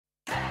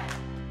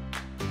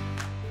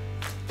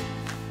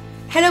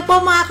Hello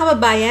po mga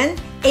kababayan,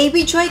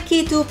 AB Joy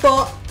K2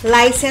 po,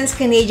 Licensed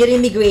Canadian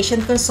Immigration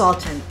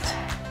Consultant.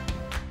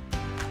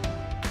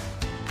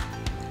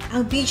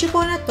 Ang video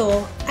po na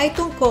to ay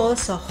tungkol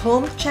sa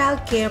Home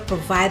Childcare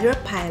Provider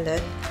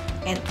Pilot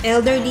and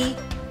Elderly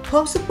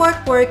Home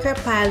Support Worker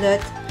Pilot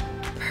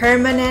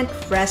Permanent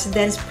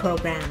Residence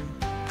Program.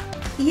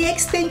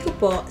 I-explain ko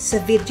po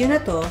sa video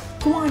na to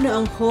kung ano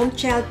ang Home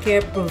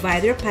Childcare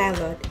Provider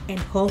Pilot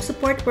and Home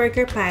Support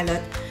Worker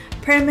Pilot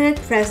Permanent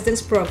Residence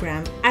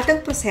Program at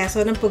ang proseso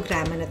ng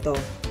programa na to.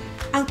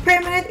 Ang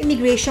Permanent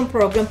Immigration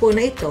Program po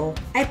na ito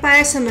ay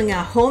para sa mga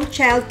Home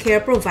Child Care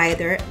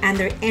Provider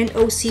under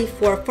NOC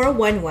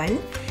 4411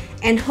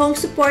 and Home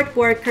Support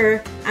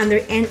Worker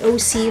under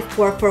NOC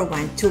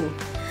 4412.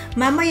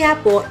 Mamaya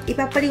po,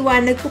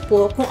 ipapaliwanag ko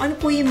po kung ano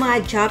po yung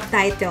mga job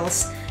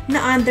titles na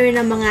under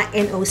ng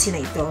mga NOC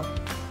na ito.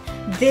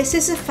 This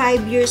is a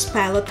 5 years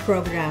pilot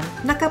program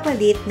na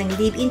kapalit ng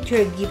Live-in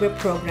Caregiver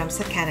Program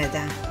sa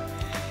Canada.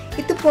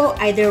 Ito po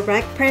ay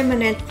direct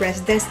permanent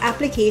residence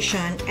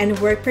application and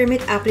work permit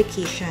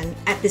application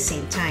at the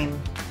same time.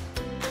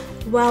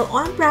 While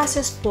on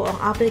process po ang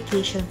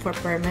application for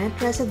permanent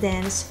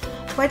residence,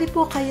 pwede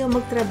po kayo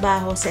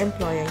magtrabaho sa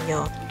employer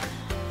nyo.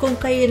 Kung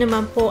kayo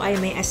naman po ay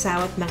may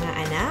asawa at mga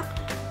anak,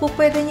 po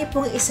pwede nyo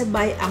pong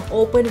isabay ang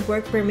open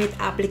work permit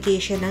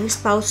application ng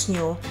spouse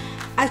nyo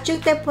at yung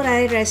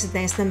temporary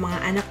residence ng mga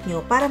anak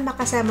nyo para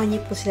makasama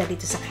nyo po sila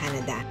dito sa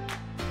Canada.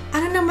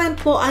 Ano naman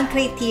po ang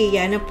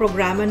criteria ng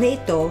programa na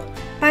ito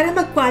para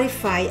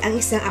mag-qualify ang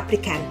isang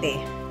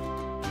aplikante?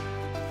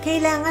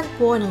 Kailangan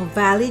po ng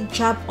valid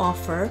job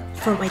offer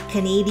from a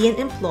Canadian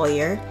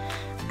employer,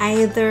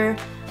 either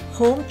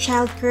home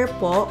childcare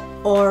po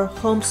or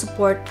home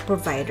support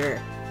provider.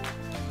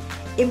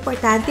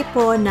 Importante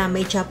po na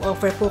may job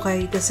offer po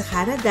kayo dito sa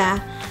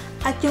Canada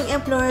at yung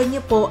employer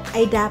niyo po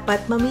ay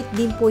dapat ma-meet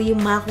din po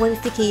yung mga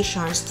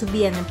qualifications to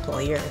be an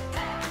employer.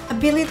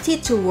 Ability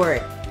to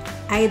work,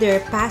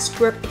 either past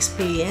work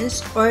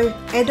experience or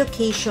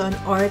education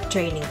or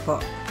training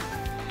po.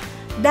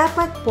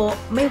 Dapat po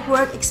may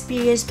work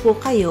experience po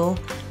kayo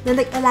na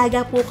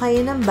nag-alaga po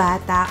kayo ng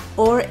bata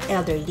or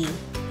elderly.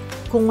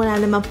 Kung wala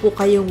naman po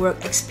kayong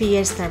work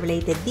experience na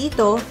related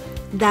dito,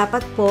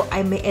 dapat po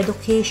ay may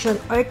education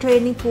or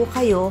training po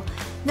kayo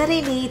na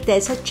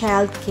related sa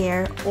child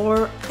care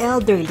or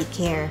elderly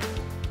care.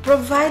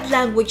 Provide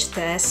language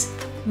test,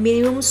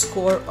 minimum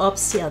score of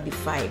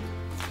CLB5.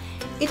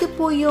 Ito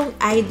po yung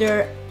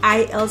either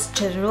IELTS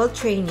General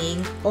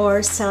Training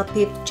or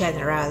CELPIP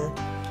General.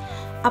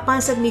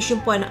 Upon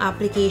submission po ng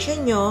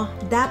application nyo,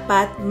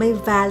 dapat may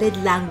valid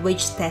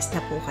language test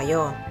na po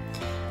kayo.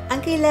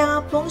 Ang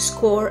kailangan pong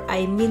score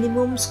ay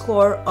minimum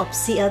score of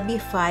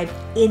CLB5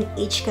 in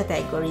each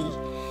category.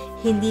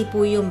 Hindi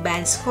po yung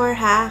band score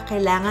ha,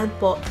 kailangan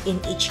po in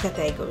each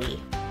category.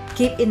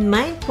 Keep in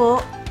mind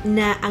po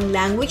na ang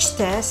language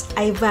test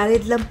ay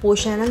valid lang po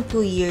siya ng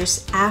 2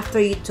 years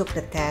after you took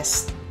the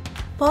test.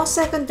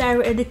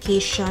 Post-secondary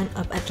education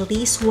of at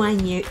least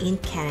 1 year in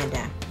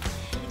Canada.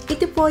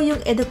 Ito po yung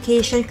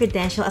Education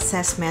Credential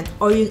Assessment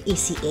or yung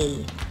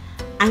ECA.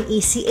 Ang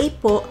ECA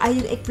po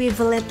ay yung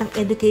equivalent ng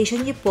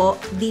education niyo po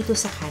dito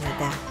sa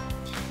Canada.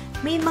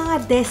 May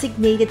mga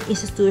designated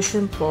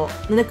institution po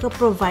na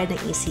nagpo-provide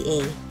ng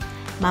ECA.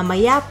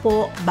 Mamaya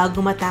po,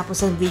 bago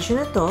matapos ang video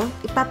na to,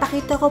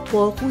 ipapakita ko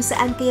po kung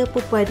saan kayo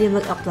po pwede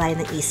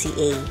mag-apply ng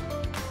ECA.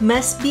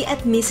 Must be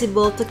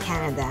admissible to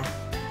Canada.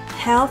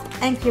 Health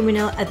and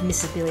Criminal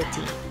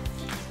Admissibility.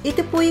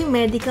 Ito po yung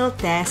medical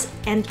test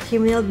and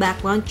criminal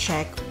background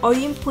check or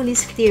yung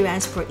police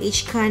clearance for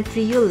each country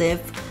you live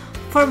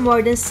for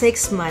more than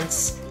 6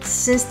 months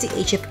since the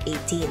age of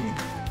 18.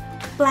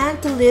 Plan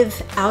to live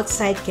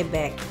outside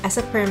Quebec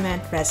as a permanent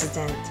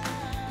resident.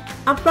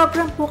 Ang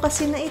program po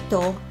kasi na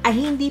ito ay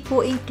hindi po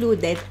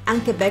included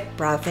ang Quebec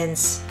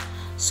province.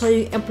 So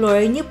yung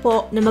employer niyo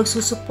po na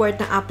magsusupport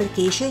ng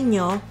application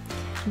nyo,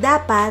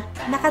 dapat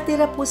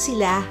nakatira po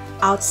sila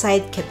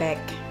outside Quebec.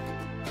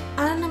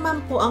 Ano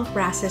naman po ang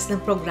process ng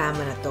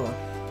programa na to?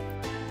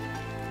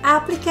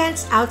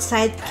 Applicants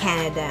outside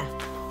Canada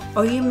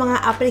o yung mga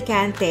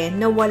aplikante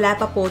na wala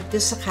pa po dito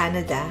sa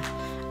Canada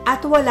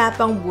at wala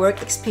pang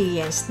work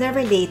experience na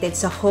related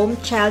sa home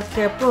child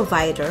care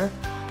provider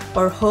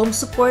or home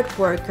support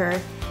worker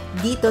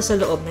dito sa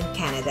loob ng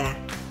Canada.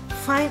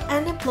 Find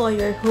an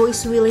employer who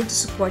is willing to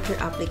support your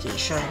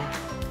application.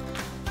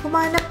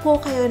 Humanap po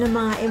kayo ng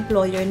mga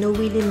employer na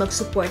willing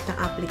mag-support ng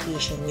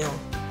application nyo.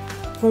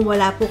 Kung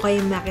wala po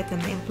kayong makita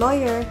ng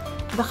employer,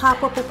 baka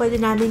po pwede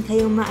namin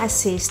kayong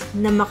ma-assist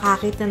na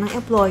makakita ng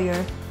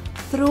employer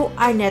through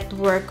our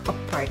network of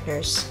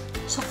partners.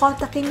 So,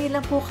 kontakin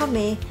niyo lang po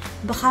kami,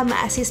 baka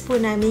ma-assist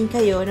po namin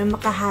kayo na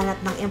makahanap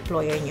ng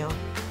employer nyo.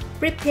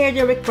 Prepare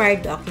the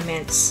required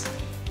documents.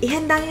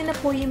 Ihanda niyo na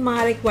po yung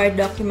mga required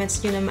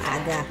documents nyo na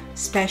maaga,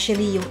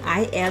 especially yung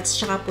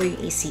IELTS tsaka po yung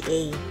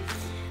ECA.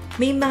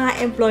 May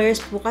mga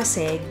employers po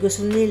kasi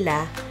gusto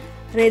nila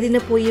ready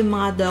na po yung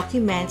mga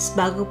documents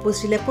bago po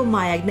sila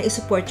pumayag na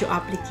isupport yung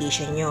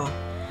application nyo.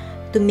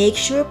 To make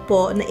sure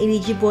po na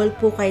eligible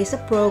po kayo sa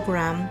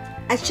program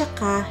at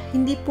saka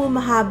hindi po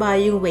mahaba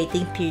yung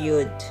waiting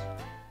period.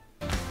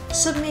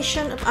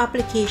 Submission of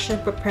application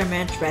for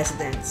permanent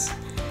residence,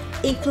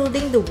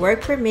 including the work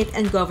permit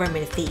and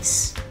government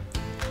fees.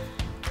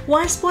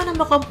 Once po na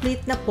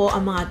makomplete na po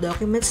ang mga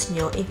documents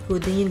nyo,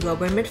 including yung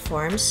government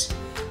forms,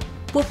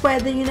 po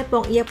pwede nyo na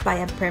pong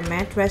i-apply ang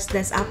permanent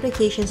residence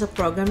application sa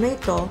program na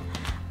ito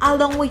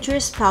along with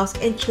your spouse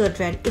and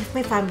children if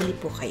may family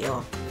po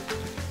kayo.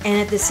 And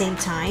at the same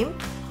time,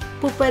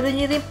 po pwede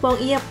nyo rin pong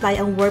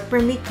i-apply ang work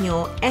permit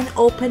nyo and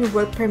open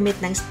work permit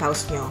ng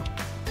spouse nyo.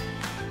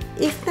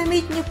 If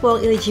na-meet nyo po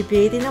ang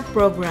eligibility ng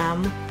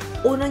program,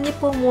 una nyo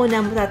po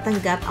muna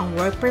matatanggap ang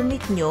work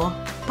permit nyo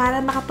para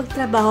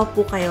makapagtrabaho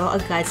po kayo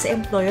agad sa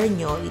employer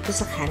nyo dito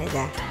sa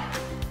Canada.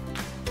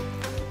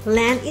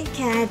 Land in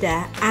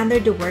Canada under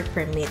the work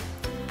permit.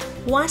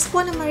 Once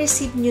po na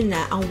ma-receive nyo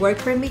na ang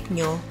work permit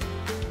nyo,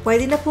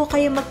 pwede na po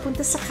kayo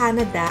magpunta sa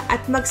Canada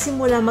at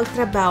magsimula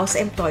magtrabaho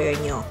sa employer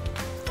nyo.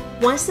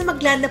 Once na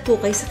mag-land na po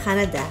kayo sa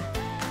Canada,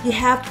 you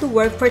have to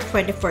work for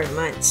 24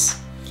 months.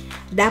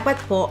 Dapat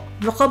po,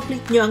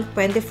 makomplete nyo ang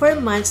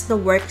 24 months na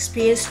work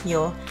experience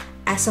nyo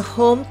as a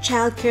home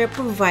childcare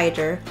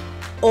provider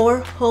or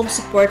home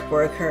support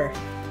worker.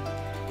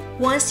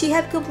 Once you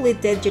have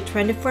completed your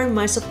 24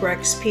 months of work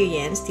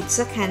experience dito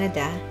sa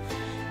Canada,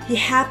 you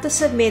have to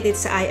submit it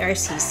sa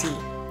IRCC.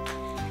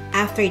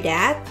 After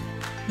that,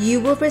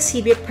 you will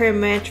receive your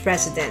permanent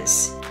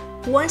residence.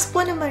 Once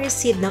po na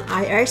ma-receive ng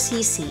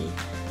IRCC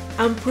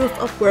ang proof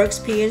of work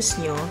experience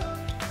nyo,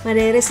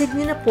 mare-receive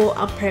nyo na po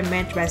ang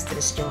permanent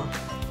residence nyo.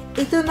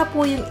 Ito na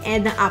po yung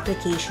end ng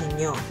application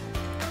nyo.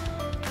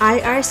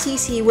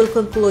 IRCC will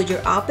conclude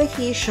your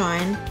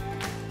application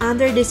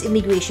under this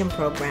immigration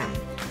program.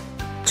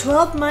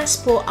 12 months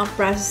po ang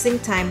processing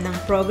time ng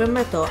program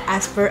na to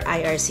as per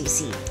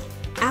IRCC.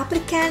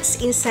 Applicants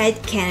inside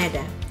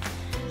Canada.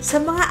 Sa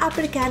mga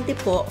aplikante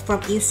po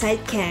from inside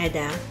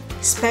Canada,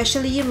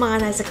 especially yung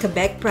mga nasa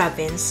Quebec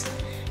province,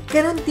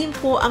 ganoon din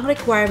po ang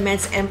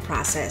requirements and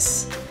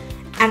process.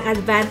 Ang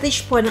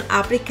advantage po ng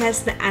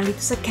applicants na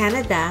andito sa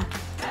Canada,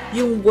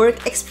 yung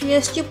work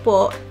experience nyo po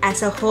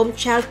as a home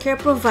childcare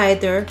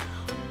provider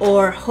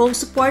or home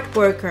support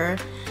worker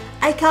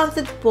ay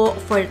counted po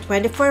for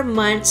 24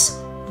 months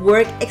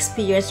work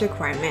experience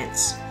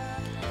requirements.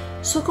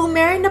 So kung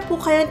meron na po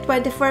kayong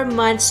 24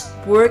 months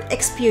work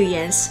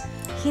experience,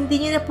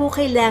 hindi nyo na po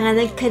kailangan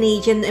ng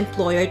Canadian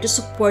employer to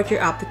support your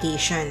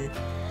application.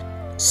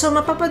 So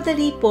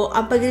mapapadali po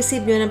ang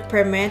pag-receive nyo ng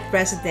permanent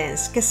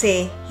residence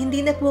kasi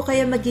hindi na po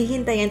kayo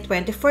maghihintay ng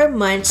 24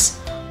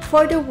 months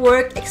for the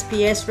work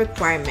experience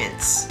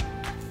requirements.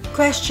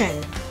 Question: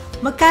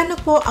 magkano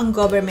po ang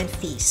government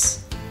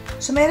fees?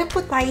 So meron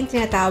po tayong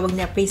tinatawag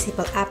na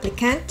principal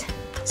applicant,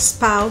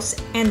 spouse,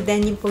 and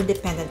then yung pong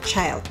dependent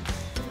child.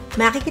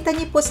 Makikita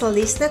niyo po sa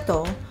list na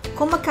to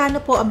kung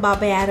magkano po ang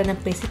babayaran ng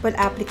principal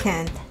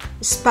applicant,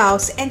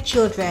 spouse, and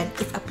children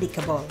if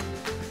applicable.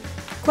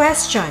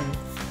 Question: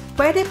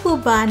 pwede po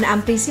ba na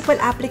ang principal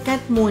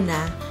applicant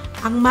muna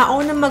ang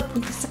maunang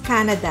magpunta sa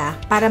Canada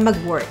para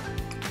mag-work?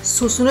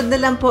 Susunod na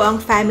lang po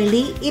ang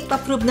family if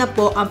approve na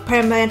po ang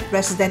permanent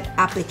resident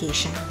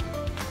application.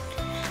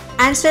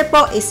 Answer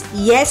po is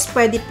yes,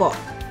 pwede po.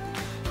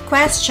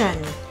 Question: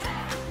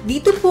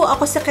 dito po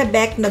ako sa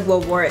Quebec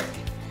nagwo-work.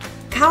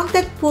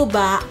 Counted po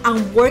ba ang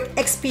work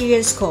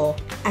experience ko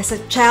as a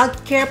child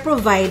care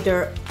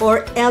provider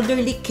or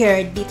elderly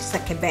care dito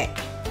sa Quebec?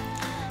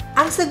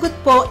 Ang sagot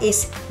po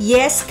is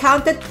yes,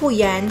 counted po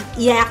yan.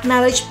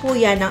 I-acknowledge po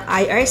yan ng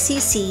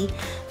IRCC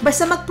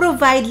basta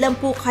mag-provide lang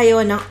po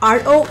kayo ng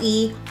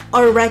ROE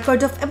or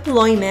Record of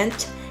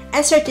Employment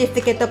and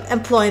Certificate of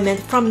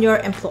Employment from your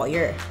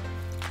employer.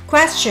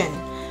 Question: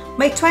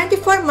 may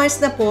 24 months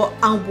na po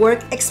ang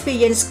work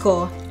experience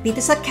ko dito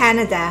sa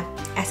Canada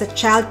as a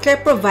child care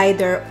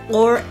provider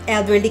or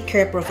elderly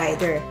care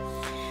provider.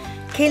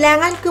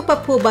 Kailangan ko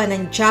pa po ba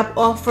ng job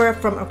offer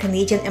from a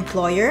Canadian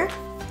employer?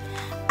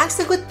 Ang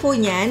sagot po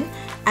niyan,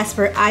 as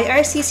per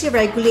IRCC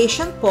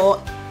regulation po,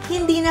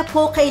 hindi na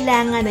po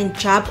kailangan ng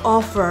job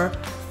offer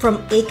from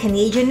a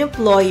Canadian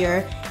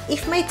employer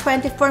if may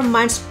 24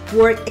 months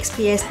work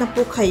experience na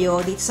po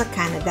kayo dito sa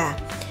Canada,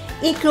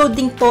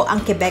 including po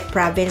ang Quebec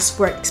province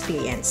work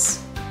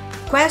experience.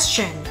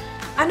 Question: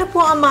 ano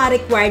po ang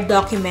mga required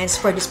documents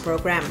for this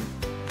program?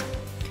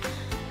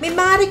 May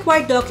mga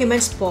required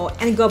documents po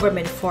and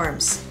government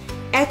forms.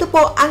 Ito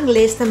po ang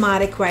list ng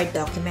mga required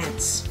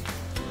documents.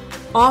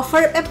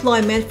 Offer of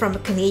employment from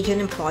a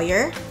Canadian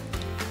employer,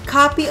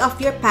 copy of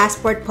your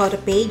passport photo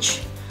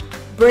page,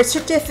 birth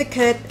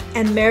certificate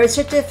and marriage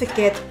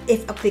certificate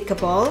if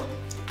applicable,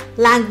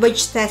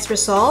 language test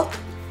result,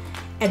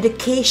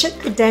 education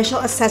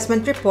credential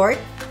assessment report,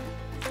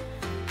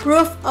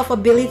 proof of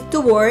ability to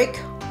work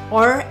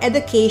or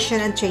education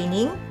and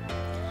training,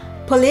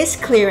 police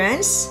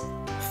clearance,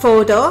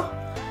 photo,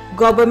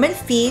 government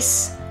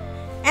fees,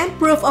 and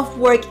proof of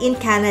work in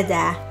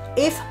Canada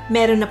if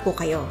meron na po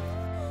kayo.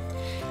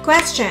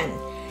 Question: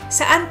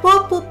 saan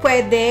po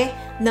pwede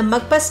na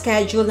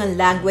magpa-schedule ng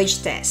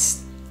language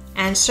test?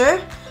 Answer: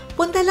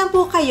 Punta lang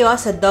po kayo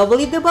sa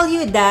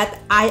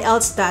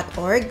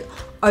www.ielts.org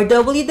or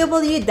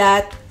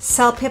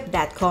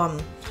www.selphip.com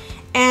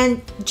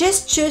and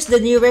just choose the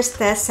nearest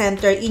test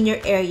center in your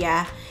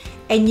area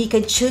and you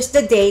can choose the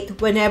date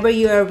whenever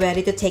you are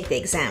ready to take the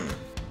exam.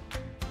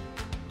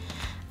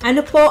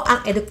 Ano po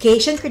ang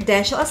Education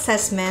Credential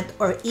Assessment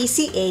or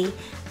ECA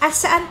at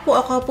saan po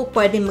ako po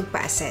pwedeng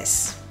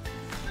magpa-assess?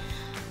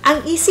 Ang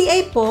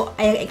ECA po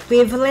ay ang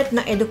equivalent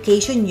ng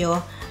education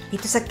nyo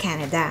dito sa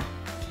Canada.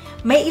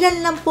 May ilan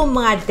lang po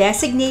mga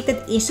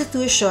designated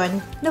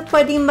institution na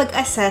pwedeng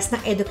mag-assess ng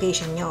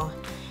education nyo.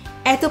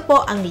 Ito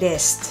po ang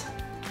list.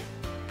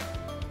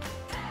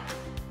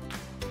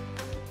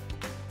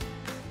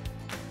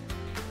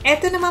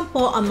 Ito naman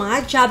po ang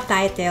mga job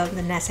title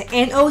na nasa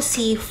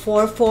NOC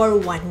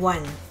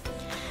 4411.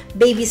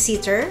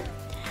 Babysitter,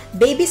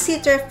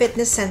 Babysitter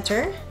Fitness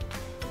Center,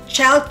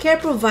 Childcare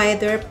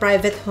Provider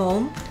Private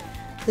Home,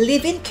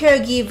 Live-in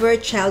Caregiver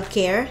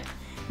Childcare,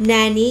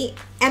 Nanny,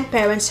 and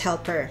Parents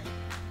Helper.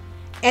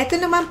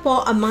 Ito naman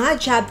po ang mga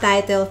job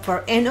title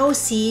for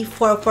NOC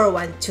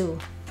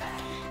 4412.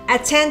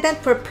 Attendant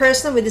for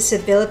Person with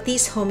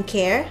Disabilities Home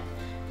Care,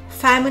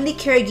 Family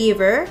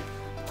Caregiver,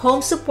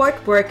 Home Support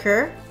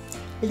Worker,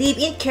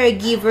 Live-in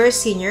Caregiver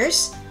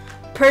Seniors,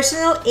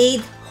 Personal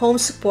Aid Home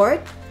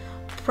Support,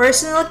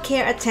 Personal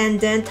Care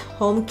Attendant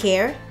Home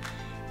Care,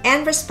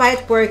 and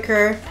Respite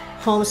Worker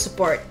Home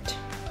Support.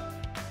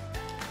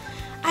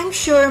 I'm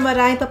sure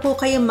marami pa po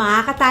kayong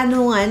mga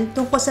katanungan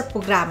tungkol sa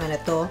programa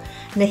na to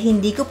na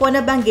hindi ko po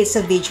nabanggit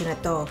sa video na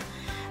to.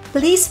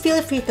 Please feel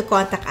free to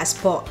contact us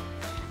po.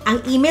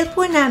 Ang email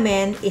po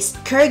namin is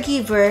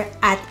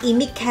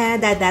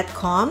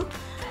caregiver@immigcanada.com.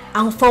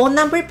 Ang phone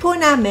number po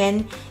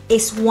namin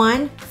is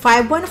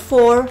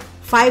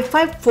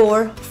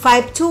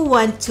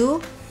 1-514-554-5212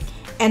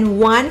 and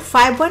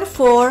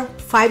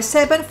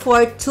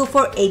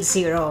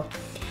 1-514-574-2480.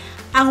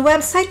 Ang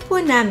website po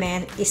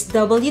namin is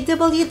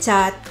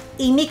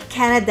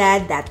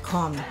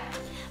www.immigcanada.com.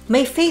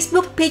 May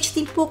Facebook page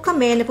din po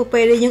kami na po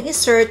pwede niyong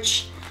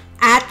i-search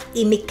at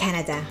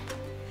ImmigCanada.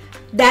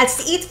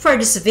 That's it for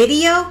this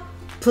video.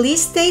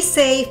 Please stay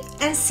safe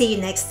and see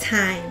you next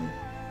time.